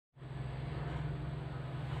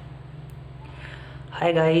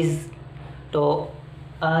Hi guys. तो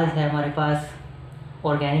आज है हमारे पास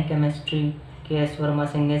organic chemistry KS Verma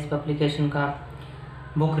सिंगेज publication का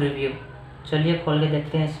बुक रिव्यू। चलिए खोल के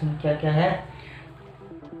देखते हैं इसमें क्या क्या है।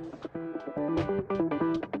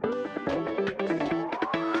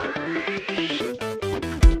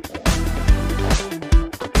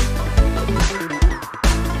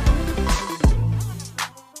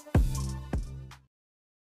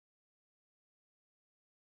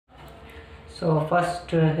 So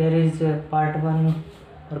first here is part 1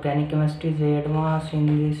 organic chemistry advanced. In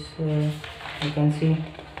this you can see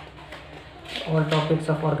all topics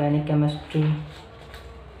of organic chemistry,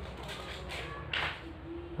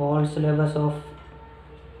 all syllabus of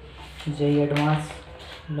JEE advanced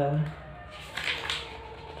level,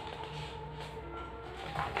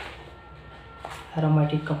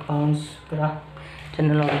 aromatic compounds,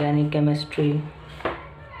 general organic chemistry,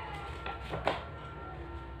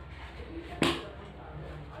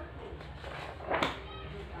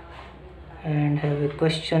 and have a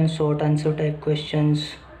question, short answer type questions,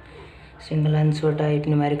 single answer type,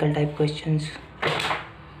 numerical type questions.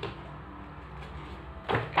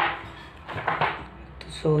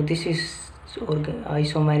 So this is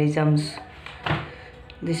isomerisms.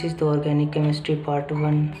 This is the organic chemistry part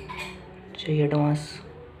 1 JEE advanced.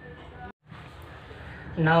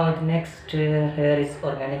 Now next here is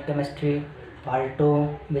organic chemistry part 2,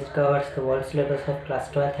 which covers the whole syllabus of class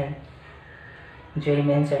 12th and JEE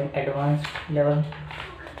mains and advanced level.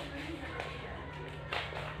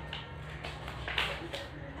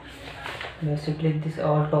 Basically these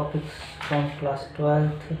all topics from class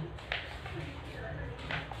 12th.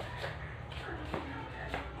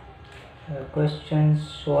 Questions,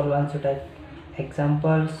 solve answer type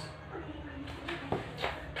examples.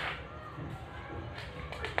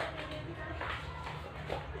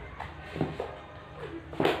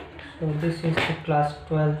 So this is the class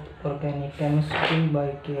 12 organic chemistry by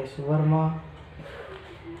KS Verma,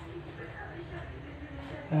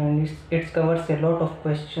 and it covers a lot of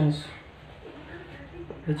questions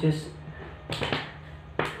which is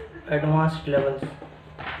advanced levels.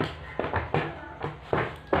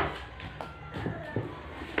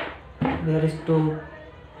 There is 2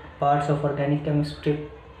 parts of organic chemistry,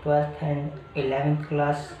 12th and 11th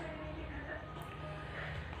class.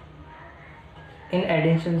 In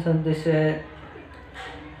addition to this,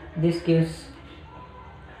 this gives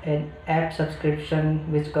an app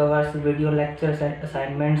subscription which covers video lectures and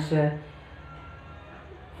assignments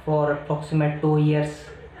for approximate 2 years.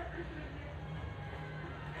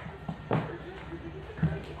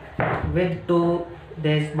 With 2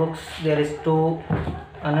 days books, there is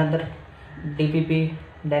another DPP,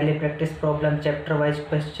 daily practice problem, chapter wise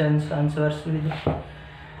questions answers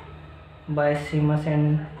by CMS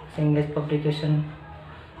and Cengege publication.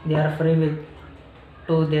 They are free with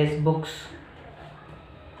 2 days books.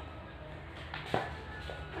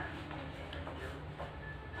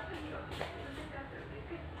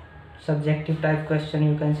 Subjective type question,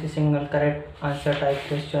 you can see single correct answer type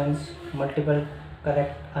questions, multiple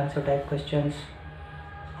correct answer type questions,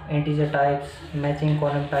 integer types, matching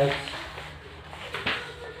column types.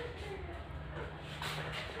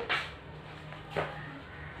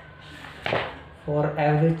 For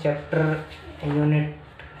every chapter unit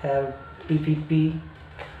have TPP,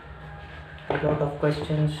 a lot of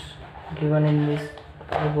questions given in these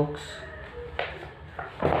 2 books.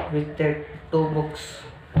 With the 2 books,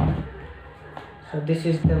 so this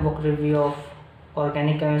is the book review of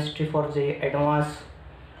organic chemistry for JEE advanced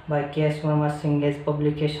by KS Verma Cengege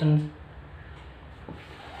publication.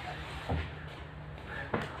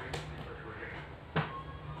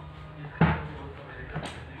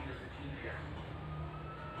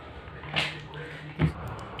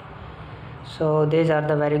 So these are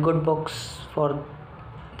the very good books for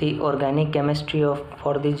the organic chemistry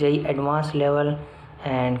for the JEE advanced level,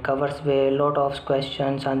 and covers a lot of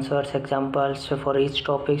questions, answers, examples for each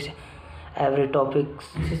topic, every topic.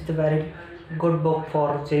 This is the very good book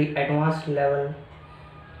for JEE advanced level,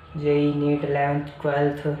 JEE NEET 11th,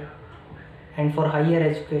 12th, and for higher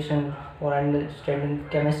education for understanding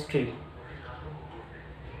chemistry.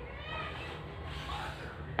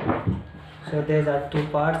 So these are 2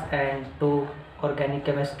 parts and 2 organic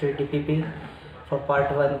chemistry DPP. For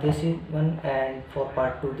part 1 this is one, and for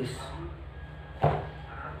part 2 this.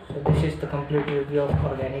 So this is the complete review of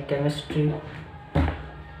organic chemistry.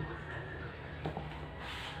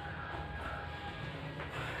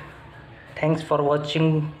 Thanks for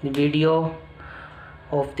watching the video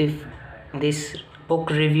of this book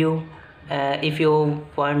review. If you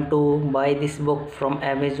want to buy this book from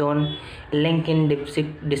Amazon, link in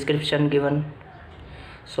description given.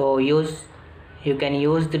 So use you can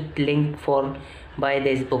use the link for buy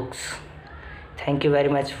these books. Thank you very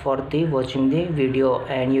much for the watching the video,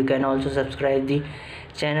 and you can also subscribe the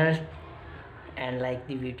channel and like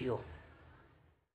the video.